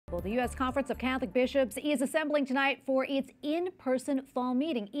Well, the U.S. Conference of Catholic Bishops is assembling tonight for its in-person fall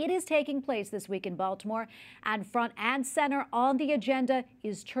meeting. It is taking place this week in Baltimore, and front and center on the agenda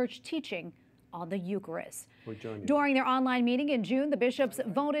is church teaching on the Eucharist. During their online meeting in June, the bishops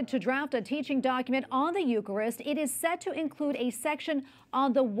voted to draft a teaching document on the Eucharist. It is set to include a section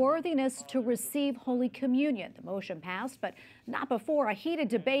on the worthiness to receive Holy Communion. The motion passed, but not before a heated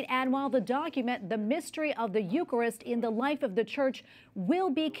debate. And while the document, The Mystery of the Eucharist in the Life of the Church, will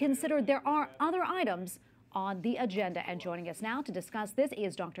be considered, there are other items on the agenda. And joining us now to discuss this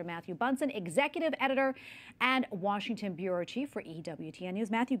is Dr. Matthew Bunson, Executive Editor and Washington Bureau Chief for EWTN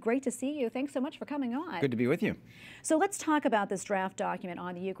News. Matthew, great to see you. Thanks so much for coming on. Good to be with you. So let's talk about this draft document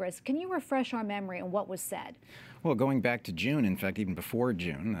on the Eucharist. Can you refresh our memory on what was said? Well, going back to June, in fact, even before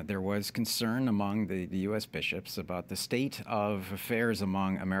June, there was concern among the U.S. bishops about the state of affairs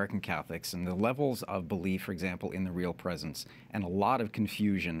among American Catholics and the levels of belief, for example, in the real presence, and a lot of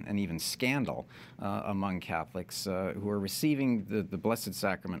confusion and even scandal among Catholics who are receiving the Blessed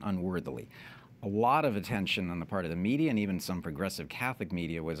Sacrament unworthily. A lot of attention on the part of the media and even some progressive Catholic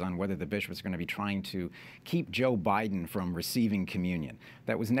media was on whether the bishops were going to be trying to keep Joe Biden from receiving communion.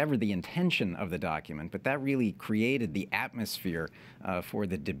 That was never the intention of the document, but that really created the atmosphere for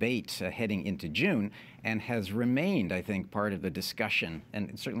the debate heading into June and has remained, I think, part of the discussion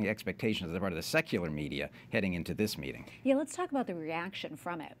and certainly expectations on the part of the secular media heading into this meeting. Yeah, let's talk about the reaction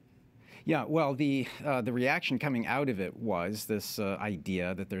from it. Yeah, well, the reaction coming out of it was this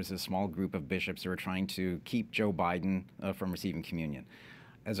idea that there's a small group of bishops who are trying to keep Joe Biden from receiving communion.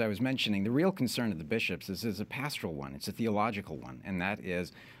 As I was mentioning, the real concern of the bishops is a pastoral one. It's a theological one, and that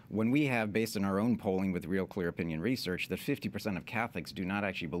is when we have, based on our own polling with Real Clear Opinion Research, that 50% of Catholics do not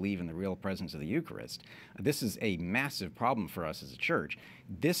actually believe in the real presence of the Eucharist. This is a massive problem for us as a church.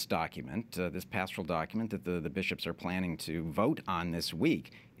 This document, this pastoral document that the bishops are planning to vote on this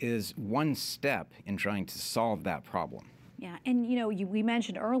week, is one step in trying to solve that problem. Yeah, and you know, we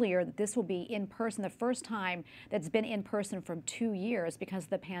mentioned earlier that this will be in person, the first time that's been in person from 2 years because of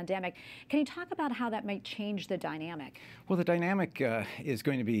the pandemic. Can you talk about how that might change the dynamic? Well, the dynamic is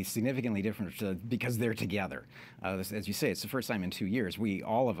going to be significantly different because they're together. As you say, it's the first time in 2 years.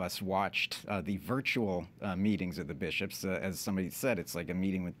 All of us watched the virtual meetings of the bishops. As somebody said, it's like a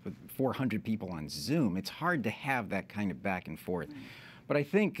meeting with 400 people on Zoom. It's hard to have that kind of back and forth. But I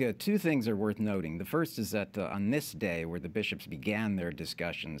think two things are worth noting. The first is that on this day where the bishops began their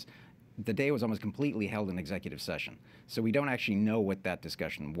discussions, the day was almost completely held in executive session. So we don't actually know what that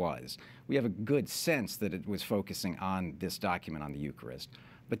discussion was. We have a good sense that it was focusing on this document on the Eucharist.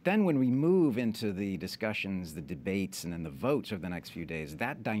 But then when we move into the discussions, the debates, and then the votes over the next few days,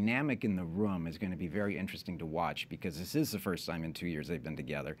 that dynamic in the room is going to be very interesting to watch because this is the first time in 2 years they've been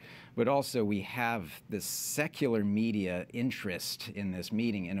together. But also we have this secular media interest in this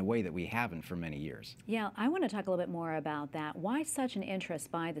meeting in a way that we haven't for many years. Yeah, I want to talk a little bit more about that. Why such an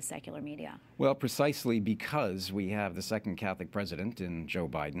interest by the secular media? Well, precisely because we have the second Catholic president in Joe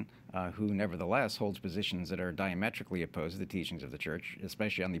Biden, who nevertheless holds positions that are diametrically opposed to the teachings of the Church,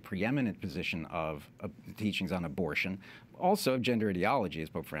 especially on the preeminent position of teachings on abortion, also of gender ideology, as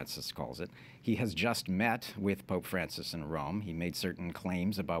Pope Francis calls it. He has just met with Pope Francis in Rome. He made certain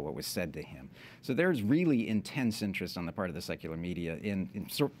claims about what was said to him. So there's really intense interest on the part of the secular media in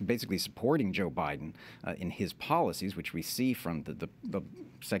basically supporting Joe Biden in his policies, which we see from the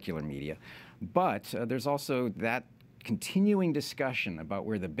secular media. But there's also that continuing discussion about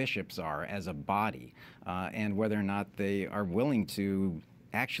where the bishops are as a body and whether or not they are willing to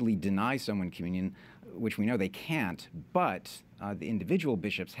actually deny someone communion, which we know they can't, but the individual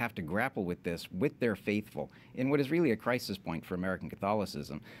bishops have to grapple with this with their faithful in what is really a crisis point for American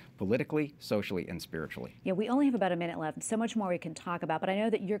Catholicism, politically, socially, and spiritually. Yeah, we only have about a minute left. So much more we can talk about, but I know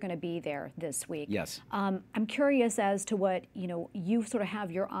that you're going to be there this week. Yes. I'm curious as to what you sort of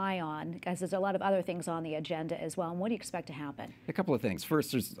have your eye on, because there's a lot of other things on the agenda as well. And what do you expect to happen? A couple of things.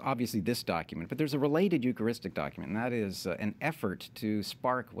 First, there's obviously this document, but there's a related Eucharistic document, and that is an effort to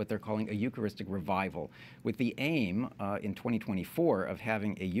spark what they're calling a Eucharistic revival, with the aim in 2024 of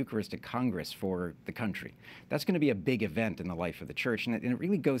having a Eucharistic Congress for the country. That's going to be a big event in the life of the Church, and it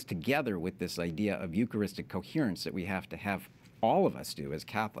really goes together with this idea of Eucharistic coherence that we have to have, all of us do as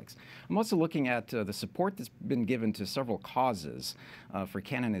Catholics. I'm also looking at the support that's been given to several causes for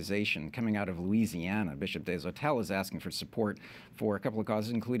canonization coming out of Louisiana. Bishop Deshotel is asking for support for a couple of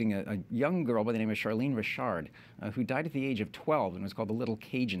causes, including a young girl by the name of Charlene Richard, who died at the age of 12 and was called the Little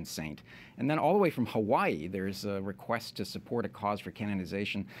Cajun Saint. And then all the way from Hawaii, there's a request to support a cause for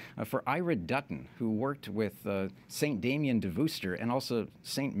canonization for Ira Dutton, who worked with St. Damien de Veuster and also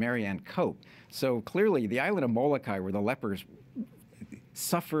St. Mary Ann Cope. So clearly, the island of Molokai, where the lepers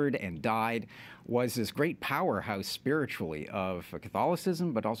suffered and died, was this great powerhouse spiritually of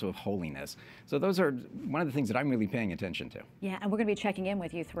Catholicism, but also of holiness. So those are one of the things that I'm really paying attention to. Yeah, and we're going to be checking in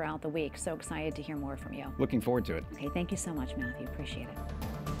with you throughout the week. So excited to hear more from you. Looking forward to it. Okay, thank you so much, Matthew. Appreciate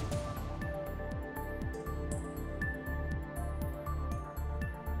it.